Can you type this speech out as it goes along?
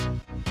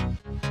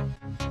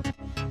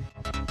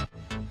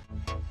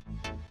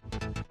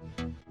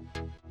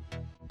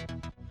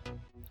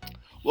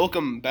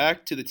Welcome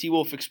back to the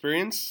T-Wolf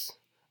Experience.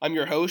 I'm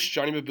your host,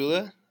 Johnny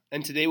Babula,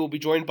 and today we'll be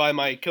joined by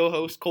my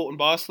co-host, Colton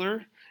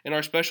Bossler, and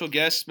our special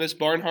guests, Miss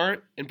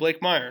Barnhart and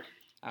Blake Meyer.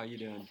 How you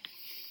doing?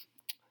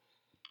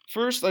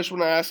 First, I just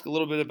want to ask a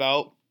little bit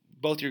about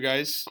both your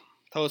guys.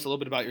 Tell us a little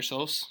bit about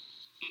yourselves.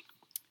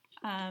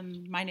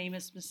 My name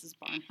is Mrs.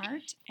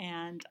 Barnhart,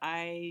 and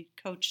I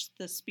coach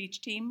the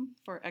speech team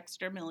for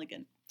Exeter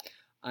Milligan.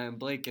 I am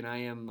Blake, and I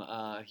am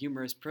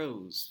humorous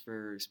prose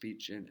for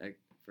speech and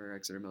for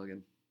Exeter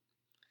Milligan.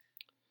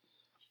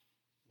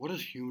 What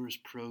does humorous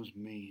prose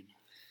mean?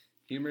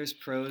 Humorous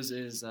prose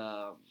is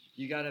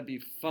you gotta be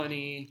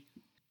funny,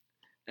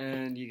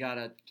 and you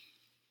gotta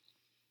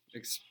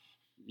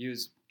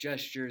use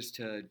gestures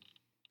to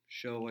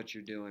show what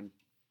you're doing.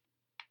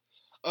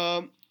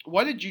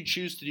 Why did you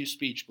choose to do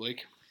speech,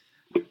 Blake?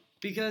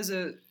 Because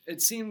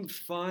it seemed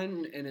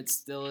fun, and it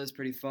still is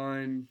pretty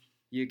fun.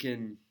 You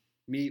can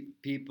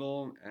meet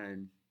people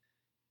and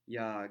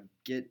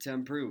get to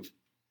improve.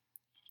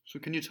 So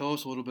can you tell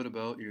us a little bit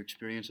about your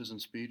experiences in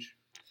speech?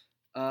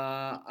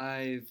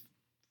 I've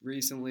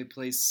recently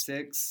placed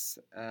 6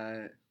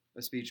 at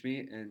a speech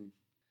meet, and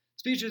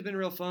speech has been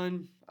real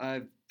fun.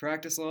 I've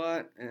practiced a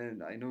lot,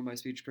 and I know my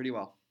speech pretty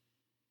well.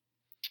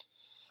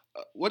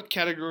 What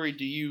category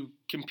do you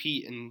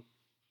compete in?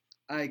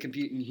 I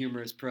compete in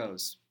humorous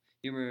prose.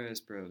 Humorous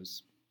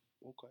prose.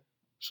 Okay.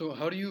 So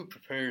how do you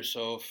prepare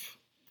yourself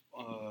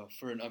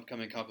for an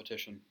upcoming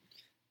competition?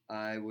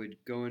 I would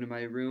go into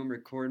my room,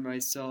 record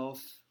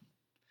myself,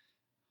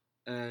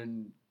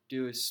 and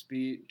do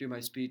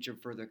my speech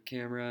for the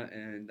camera,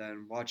 and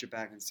then watch it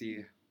back and see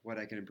what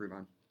I can improve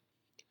on.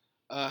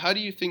 How do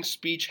you think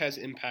speech has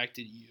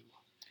impacted you?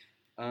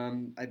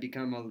 I've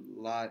become a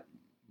lot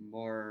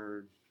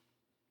more.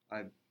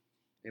 I'm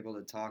able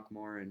to talk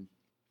more and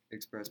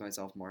express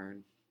myself more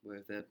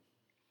with it.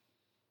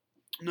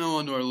 Now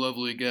on to our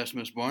lovely guest,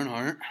 Miss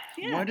Barnhart.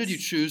 Yes. Why did you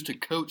choose to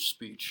coach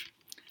speech?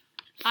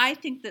 I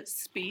think that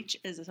speech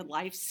is a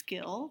life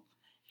skill,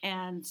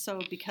 and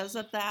so because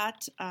of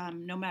that,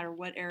 no matter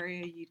what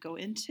area you go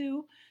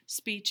into,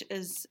 speech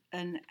is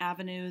an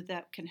avenue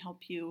that can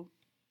help you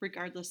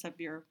regardless of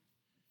your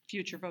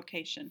future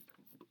vocation.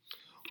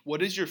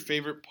 What is your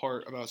favorite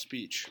part about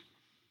speech?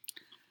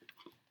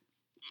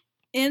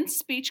 In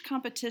speech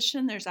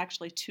competition, there's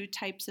actually 2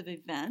 types of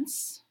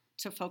events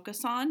to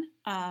focus on.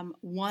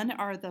 One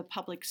are the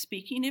public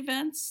speaking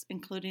events,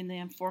 including the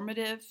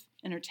informative,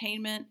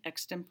 entertainment,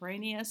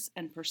 extemporaneous,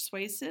 and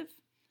persuasive.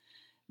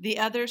 The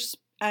others,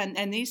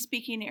 and these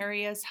speaking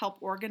areas help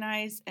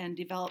organize and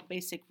develop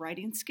basic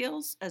writing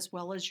skills as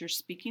well as your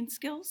speaking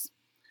skills.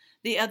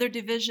 The other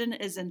division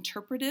is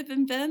interpretive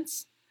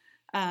events.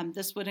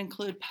 This would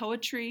include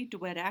poetry,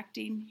 duet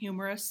acting,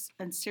 humorous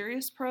and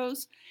serious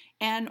prose,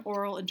 and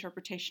oral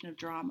interpretation of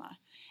drama.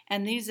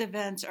 And these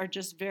events are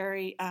just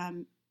very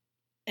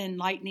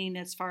enlightening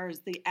as far as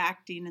the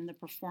acting and the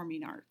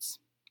performing arts.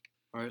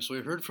 All right, so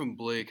we heard from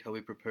Blake how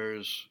he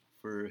prepares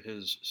for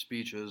his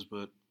speeches,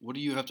 but what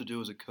do you have to do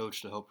as a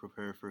coach to help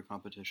prepare for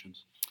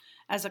competitions?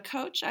 As a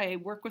coach, I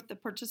work with the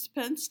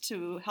participants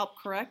to help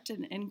correct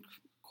and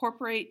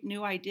incorporate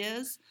new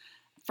ideas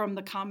from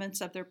the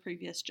comments of their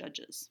previous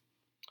judges.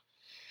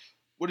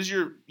 What's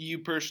your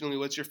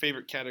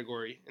favorite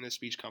category in a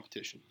speech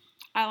competition?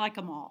 I like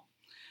them all.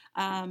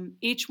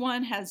 Each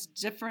one has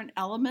different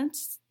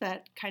elements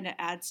that kind of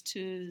adds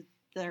to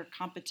their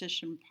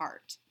competition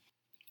part.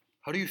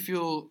 How do you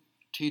feel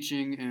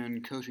teaching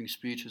and coaching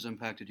speech has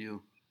impacted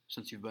you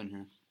since you've been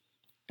here?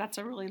 That's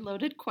a really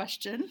loaded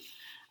question.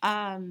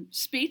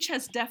 Speech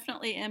has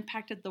definitely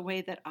impacted the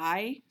way that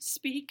I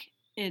speak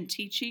in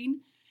teaching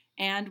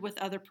and with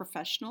other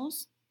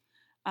professionals.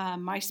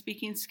 My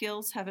speaking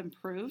skills have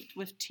improved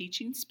with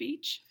teaching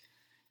speech.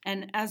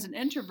 And as an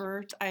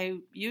introvert, I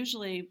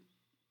usually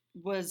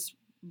was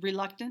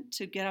reluctant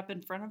to get up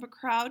in front of a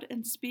crowd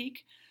and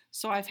speak.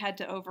 So I've had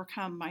to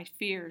overcome my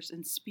fears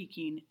in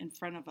speaking in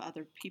front of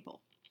other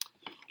people.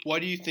 Why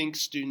do you think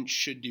students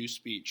should do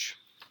speech?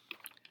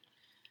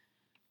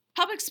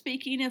 Public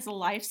speaking is a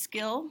life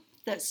skill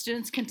that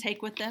students can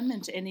take with them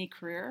into any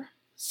career.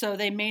 So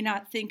they may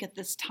not think at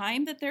this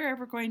time that they're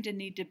ever going to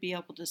need to be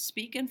able to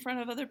speak in front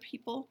of other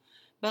people,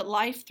 but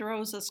life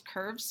throws us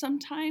curves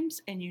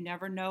sometimes, and you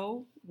never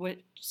know what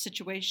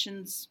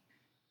situations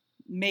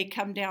may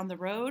come down the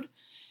road,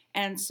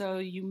 and so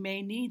you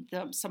may need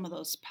some of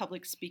those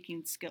public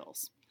speaking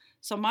skills.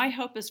 So my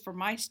hope is for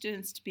my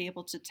students to be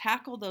able to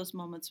tackle those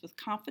moments with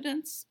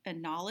confidence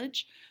and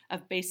knowledge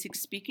of basic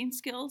speaking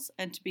skills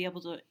and to be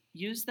able to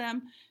use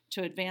them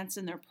to advance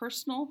in their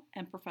personal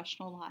and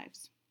professional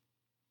lives.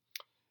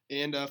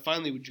 And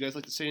finally, would you guys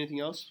like to say anything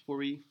else before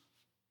we...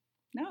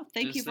 No,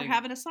 thank you for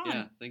having us on.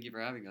 Yeah, thank you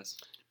for having us.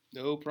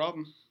 No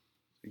problem.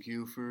 Thank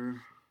you for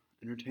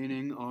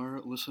entertaining our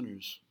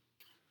listeners.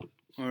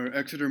 Our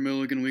Exeter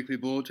Milligan Weekly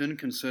Bulletin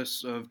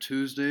consists of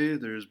Tuesday,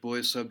 there's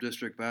boys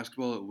sub-district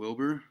basketball at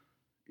Wilbur.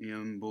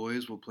 EM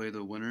boys will play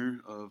the winner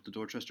of the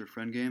Dorchester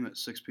Friend game at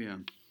 6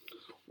 p.m.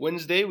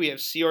 Wednesday, we have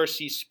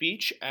CRC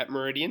speech at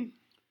Meridian.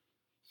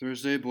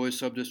 Thursday, boys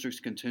sub-districts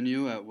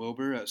continue at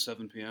Wilbur at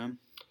 7 p.m.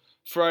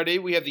 Friday,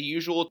 we have the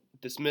usual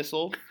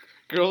dismissal.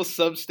 Girls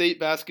sub-state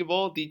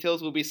basketball.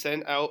 Details will be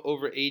sent out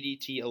over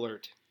ADT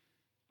alert.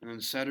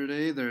 And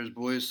Saturday, there's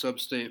boys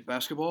sub-state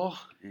basketball,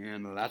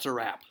 and that's a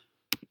wrap.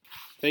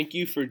 Thank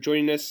you for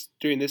joining us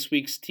during this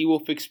week's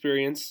T-Wolf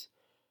Experience.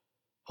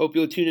 Hope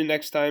you'll tune in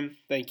next time.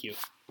 Thank you.